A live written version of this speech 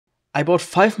I bought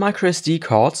 5 microSD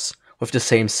cards with the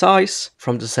same size,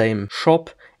 from the same shop,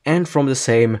 and from the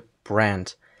same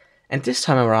brand. And this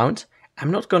time around,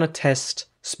 I'm not gonna test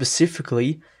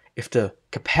specifically if the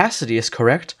capacity is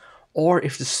correct or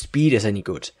if the speed is any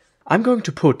good. I'm going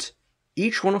to put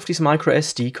each one of these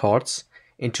microSD cards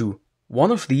into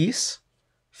one of these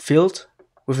filled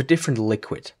with a different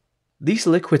liquid. These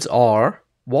liquids are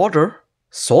water,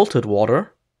 salted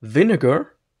water,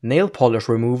 vinegar, nail polish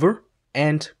remover,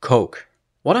 and Coke.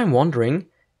 What I'm wondering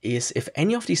is if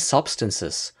any of these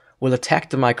substances will attack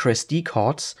the microSD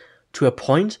cards to a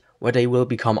point where they will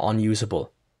become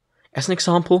unusable. As an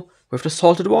example, with the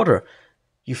salted water.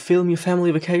 You film your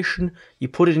family vacation, you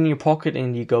put it in your pocket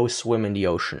and you go swim in the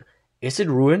ocean. Is it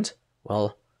ruined?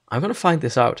 Well, I'm gonna find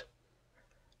this out.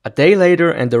 A day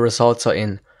later and the results are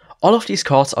in. All of these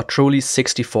cards are truly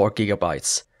 64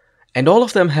 gigabytes. And all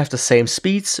of them have the same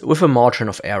speeds with a margin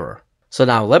of error. So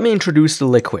now let me introduce the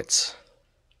liquids.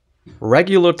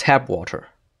 Regular tap water.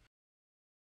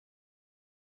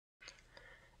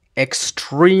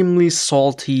 Extremely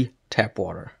salty tap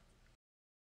water.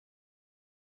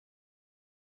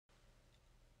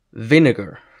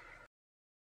 Vinegar.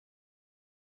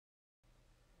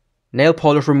 Nail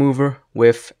polish remover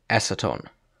with acetone.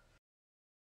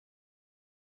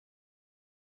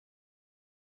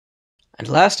 And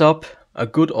last up, a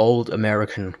good old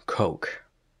American Coke.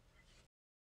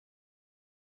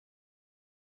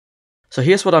 So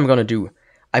here's what I'm gonna do.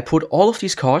 I put all of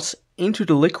these cards into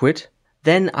the liquid,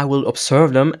 then I will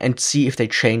observe them and see if they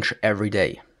change every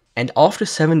day. And after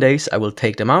 7 days I will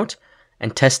take them out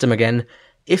and test them again,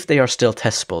 if they are still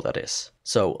testable, that is.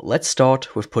 So let's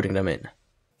start with putting them in.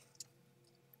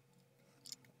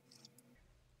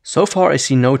 So far I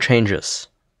see no changes,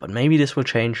 but maybe this will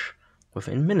change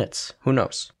within minutes, who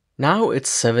knows. Now it's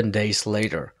 7 days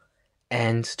later,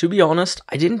 and to be honest,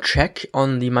 I didn't check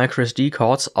on the microSD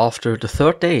cards after the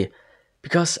 3rd day,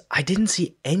 because I didn't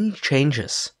see any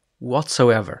changes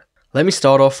whatsoever. Let me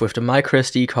start off with the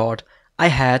microSD card I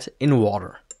had in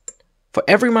water. For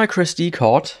every microSD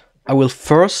card, I will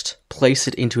first place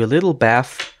it into a little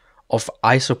bath of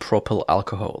isopropyl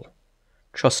alcohol,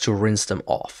 just to rinse them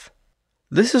off.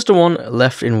 This is the one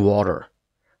left in water.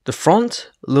 The front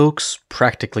looks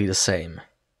practically the same.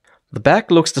 The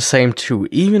back looks the same too,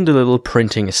 even the little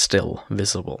printing is still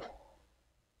visible.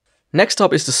 Next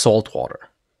up is the salt water.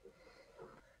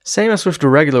 Same as with the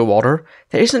regular water,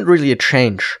 there isn't really a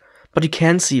change, but you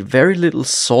can see very little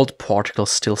salt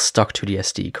particles still stuck to the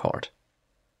SD card.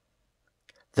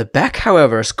 The back,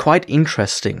 however, is quite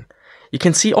interesting. You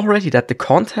can see already that the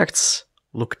contacts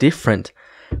look different,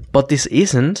 but this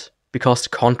isn't because the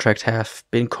contacts have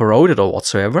been corroded or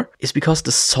whatsoever. It's because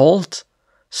the salt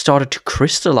started to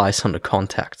crystallize on the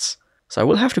contacts. So I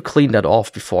will have to clean that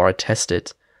off before I test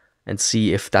it and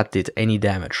see if that did any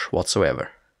damage whatsoever.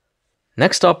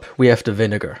 Next up, we have the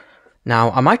vinegar.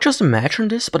 Now, I might just imagine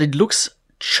this, but it looks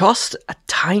just a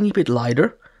tiny bit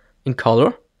lighter in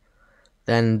color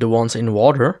than the ones in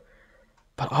water.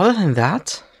 But other than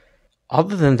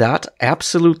that,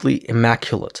 absolutely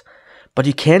immaculate. But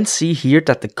you can see here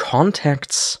that the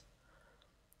contacts,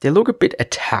 they look a bit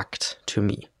attacked to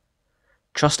me.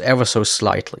 Just ever so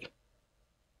slightly.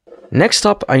 Next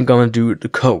up, I'm gonna do the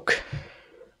Coke.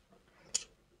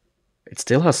 It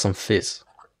still has some fizz.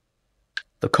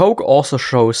 The Coke also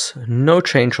shows no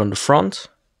change on the front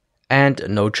and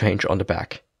no change on the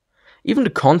back. Even the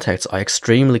contacts are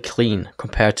extremely clean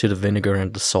compared to the vinegar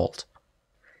and the salt.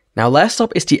 Now last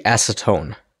up is the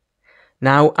acetone.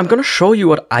 Now I'm gonna show you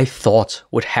what I thought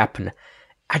would happen,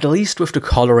 at least with the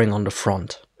coloring on the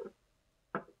front.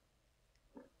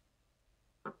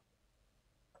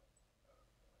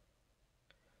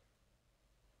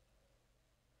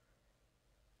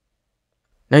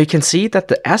 Now you can see that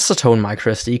the acetone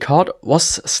microSD card was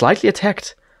slightly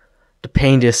attacked. The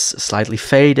paint is slightly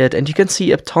faded and you can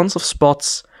see tons of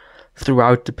spots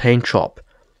throughout the paint job.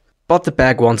 But the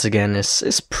back once again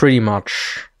is pretty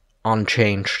much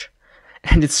unchanged.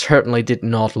 And it certainly did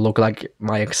not look like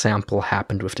my example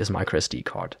happened with this microSD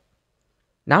card.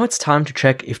 Now it's time to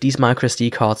check if these microSD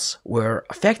cards were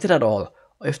affected at all,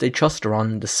 or if they just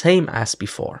run the same as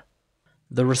before.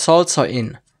 The results are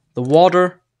in. The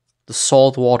water, the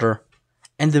salt water,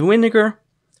 and the vinegar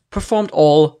performed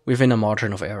all within a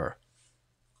margin of error.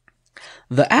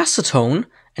 The acetone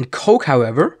and Coke,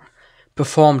 however,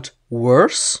 performed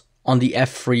worse on the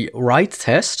F3 write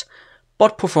test,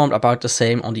 but performed about the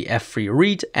same on the F3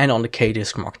 read and on the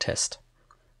KDisk mark test.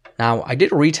 Now, I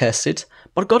did retest it,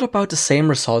 but got about the same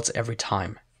results every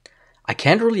time. I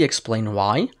can't really explain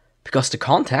why, because the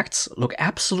contacts look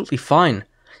absolutely fine.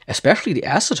 Especially the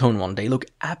acetone one, they look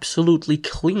absolutely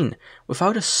clean,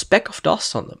 without a speck of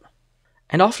dust on them.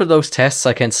 And after those tests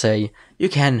I can say, you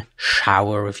can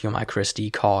shower with your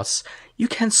microSD cards, you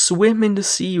can swim in the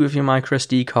sea with your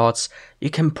microSD cards, you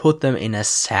can put them in a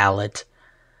salad,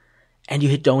 and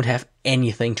you don't have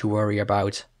anything to worry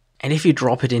about. And if you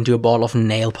drop it into a bottle of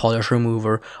nail polish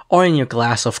remover or in your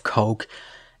glass of Coke,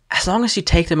 as long as you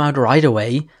take them out right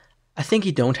away, I think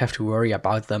you don't have to worry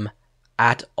about them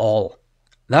at all.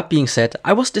 That being said,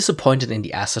 I was disappointed in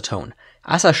the acetone.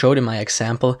 As I showed in my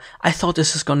example, I thought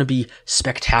this is gonna be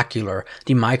spectacular,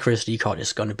 the microSD card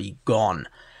is gonna be gone.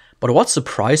 But what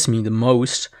surprised me the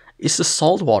most is the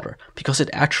salt water, because it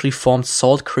actually formed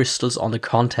salt crystals on the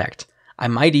contact. I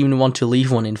might even want to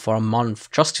leave one in for a month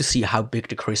just to see how big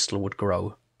the crystal would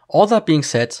grow. All that being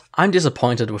said, I'm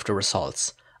disappointed with the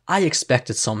results. I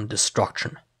expected some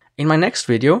destruction. In my next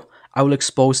video, I will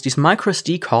expose these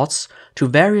microSD cards to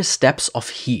various steps of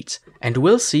heat, and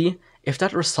we'll see if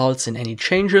that results in any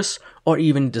changes or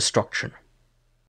even destruction.